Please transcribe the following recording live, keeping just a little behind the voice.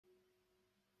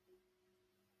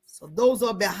So those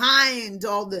are behind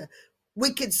all the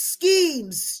wicked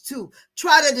schemes to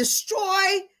try to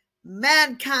destroy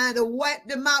mankind or wipe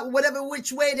them out, whatever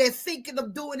which way they're thinking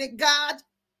of doing it, God.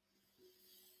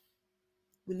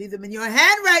 We leave them in your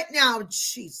hand right now,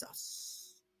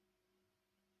 Jesus.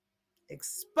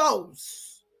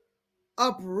 Expose,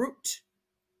 uproot,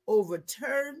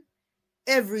 overturn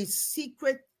every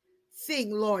secret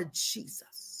thing, Lord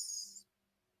Jesus.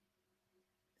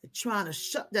 They're trying to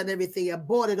shut down everything,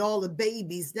 aborted all the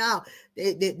babies. Now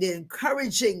they're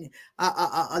encouraging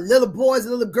little boys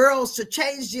and little girls to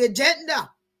change the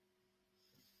agenda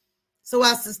so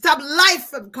as to stop life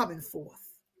from coming forth.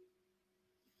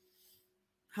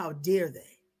 How dare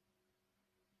they?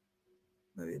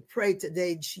 We pray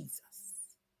today, Jesus,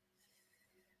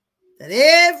 that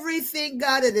everything,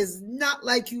 God, that is not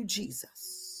like you,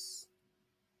 Jesus,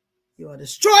 you are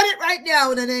destroying it right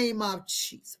now in the name of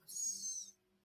Jesus.